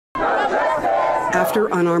After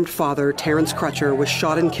unarmed father Terrence Crutcher was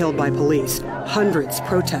shot and killed by police, hundreds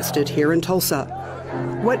protested here in Tulsa.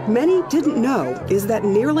 What many didn't know is that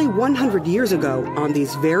nearly 100 years ago, on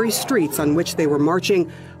these very streets on which they were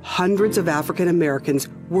marching, hundreds of African Americans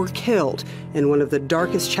were killed in one of the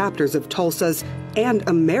darkest chapters of Tulsa's and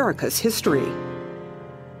America's history.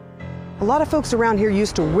 A lot of folks around here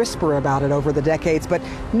used to whisper about it over the decades, but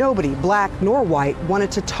nobody, black nor white,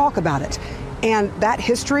 wanted to talk about it. And that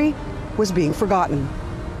history was being forgotten.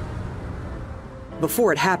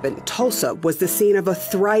 Before it happened, Tulsa was the scene of a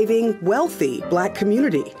thriving, wealthy black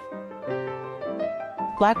community.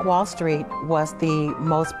 Black Wall Street was the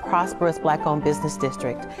most prosperous black-owned business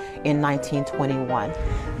district in 1921.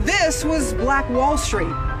 This was Black Wall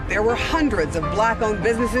Street. There were hundreds of black-owned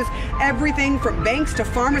businesses, everything from banks to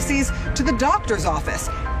pharmacies to the doctor's office.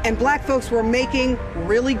 And black folks were making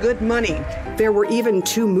really good money. There were even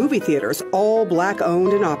 2 movie theaters, all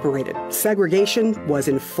black-owned and operated. Segregation was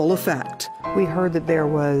in full effect. We heard that there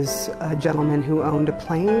was a gentleman who owned a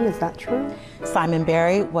plane. Is that true? Simon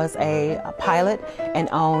Barry was a pilot and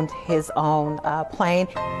owned his own plane.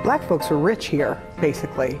 Black folks were rich here,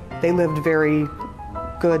 basically. They lived very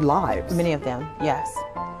good lives. Many of them, yes.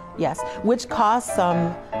 Yes, which caused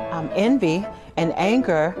some envy and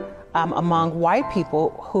anger among white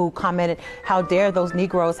people who commented, how dare those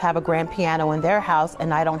Negroes have a grand piano in their house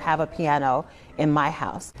and I don't have a piano in my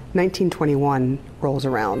house. 1921 rolls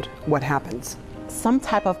around. What happens? Some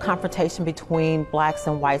type of confrontation between blacks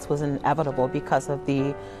and whites was inevitable because of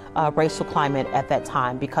the racial climate at that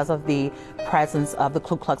time, because of the presence of the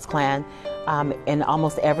Ku Klux Klan in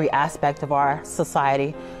almost every aspect of our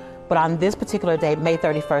society. But on this particular day, May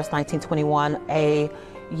 31st, 1921, a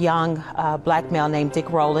young black male named Dick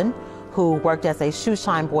Rowland, who worked as a shoe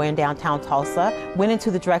shine boy in downtown Tulsa, went into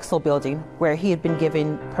the Drexel building where he had been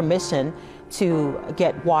given permission to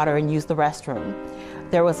get water and use the restroom.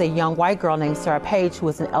 There was a young white girl named Sarah Page who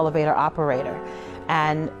was an elevator operator.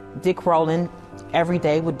 And Dick Rowland every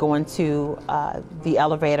day would go into the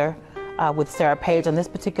elevator with Sarah Page. On this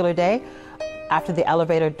particular day, after the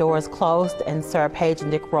elevator doors closed and Sarah Page and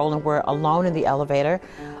Dick Rowland were alone in the elevator,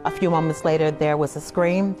 a few moments later there was a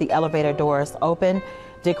scream, the elevator doors opened,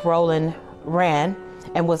 Dick Rowland ran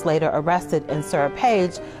and was later arrested, and Sarah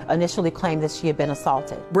Page initially claimed that she had been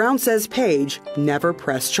assaulted. Brown says Page never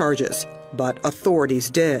pressed charges, but authorities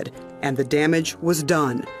did, and the damage was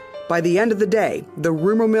done. By the end of the day, the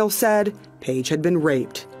rumor mill said Page had been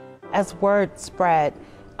raped. As word spread,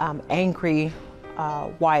 angry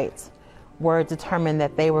whites were determined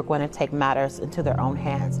that they were going to take matters into their own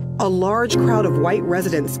hands. A large crowd of white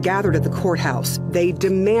residents gathered at the courthouse. They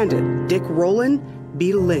demanded Dick Rowland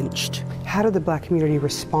be lynched. How did the black community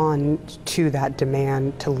respond to that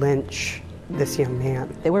demand to lynch this young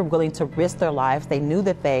man? They were willing to risk their lives. They knew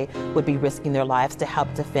that they would be risking their lives to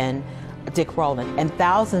help defend Dick Rowland. And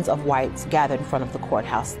thousands of whites gathered in front of the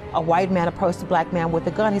courthouse. A white man approached a black man with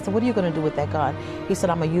a gun. He said, "What are you going to do with that gun?" He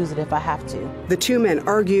said, "I'm going to use it if I have to." The 2 men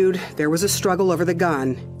argued. There was a struggle over the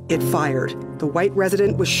gun. It fired. The white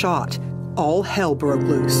resident was shot. All hell broke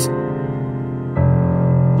loose.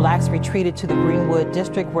 Blacks retreated to the Greenwood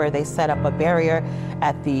district where they set up a barrier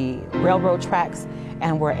at the railroad tracks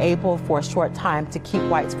and were able for a short time to keep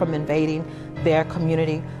whites from invading their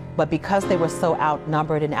community. But because they were so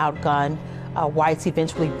outnumbered and outgunned, whites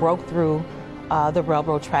eventually broke through the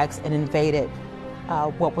railroad tracks and invaded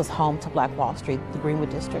what was home to Black Wall Street, the Greenwood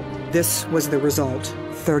district. This was the result.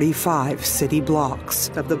 35 city blocks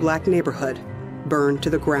of the black neighborhood burned to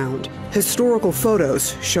the ground. Historical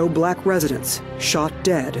photos show black residents shot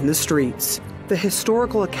dead in the streets. The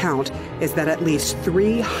historical account is that at least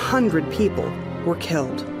 300 people were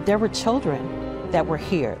killed. There were children that were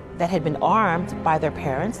here that had been armed by their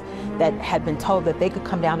parents, that had been told that they could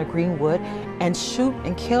come down to Greenwood and shoot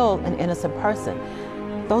and kill an innocent person.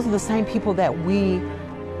 Those are the same people that we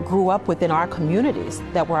grew up with in our communities,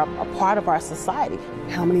 that were a part of our society.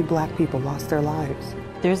 How many black people lost their lives?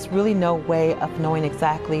 There's really no way of knowing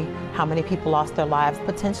exactly how many people lost their lives,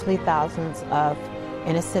 potentially thousands of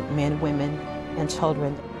innocent men, women, and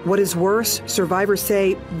children. What is worse, survivors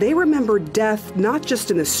say they remember death not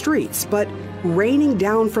just in the streets, but raining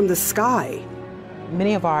down from the sky.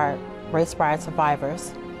 Many of our race riot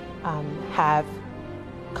survivors have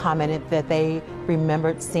commented that they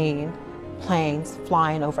remembered seeing planes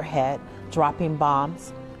flying overhead, dropping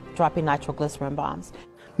bombs, dropping nitroglycerin bombs.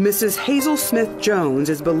 Mrs. Hazel Smith Jones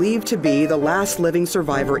is believed to be the last living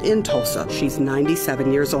survivor in Tulsa. She's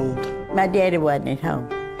 97 years old. My daddy wasn't at home.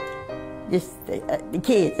 Just the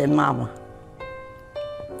kids and mama.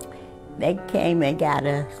 They came and got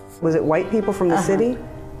us. Was it white people from the city?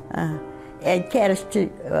 And got us to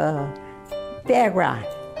fairground.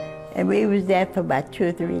 And we was there for about 2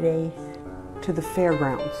 or 3 days. To the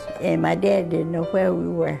fairgrounds. And my dad didn't know where we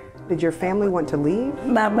were. Did your family want to leave?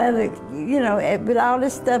 My mother, you know, with all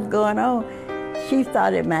this stuff going on, she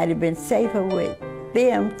thought it might have been safer with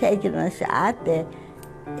them taking us out there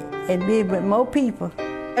and being with more people.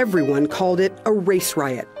 Everyone called it a race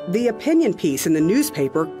riot. The opinion piece in the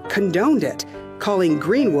newspaper condoned it, calling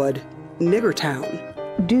Greenwood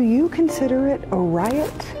Niggertown. Do you consider it a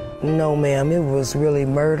riot? No, ma'am. It was really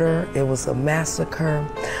murder. It was a massacre.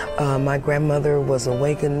 My grandmother was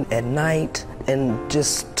awakened at night and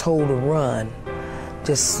just told to run.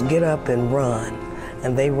 Just get up and run.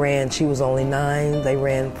 And they ran. She was only 9. They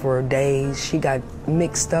ran for days. She got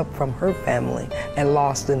mixed up from her family and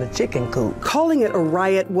lost in a chicken coop. Calling it a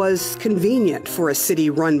riot was convenient for a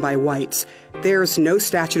city run by whites. There's no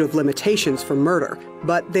statute of limitations for murder,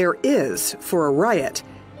 but there is for a riot.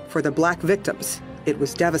 For the black victims, it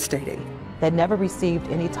was devastating. They never received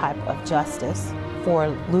any type of justice for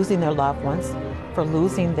losing their loved ones, for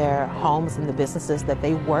losing their homes and the businesses that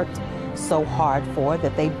they worked so hard for,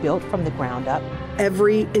 that they built from the ground up.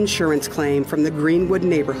 Every insurance claim from the Greenwood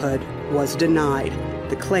neighborhood was denied.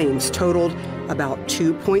 The claims totaled about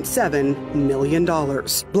 $2.7 million.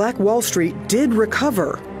 Black Wall Street did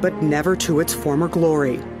recover, but never to its former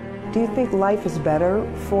glory. Do you think life is better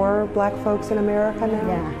for black folks in America now?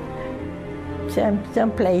 Yeah.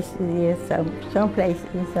 Some places, yes, some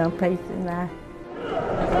places, some places not.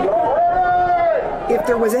 If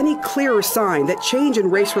there was any clearer sign that change in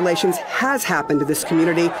race relations has happened to this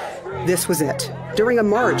community, this was it. During a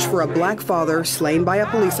march for a black father slain by a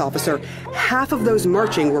police officer, half of those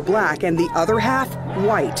marching were black and the other half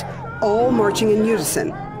white, all marching in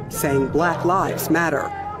unison, saying Black Lives Matter.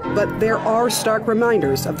 But there are stark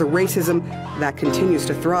reminders of the racism that continues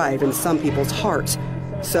to thrive in some people's hearts.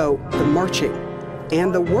 So the marching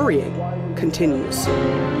and the worrying continues.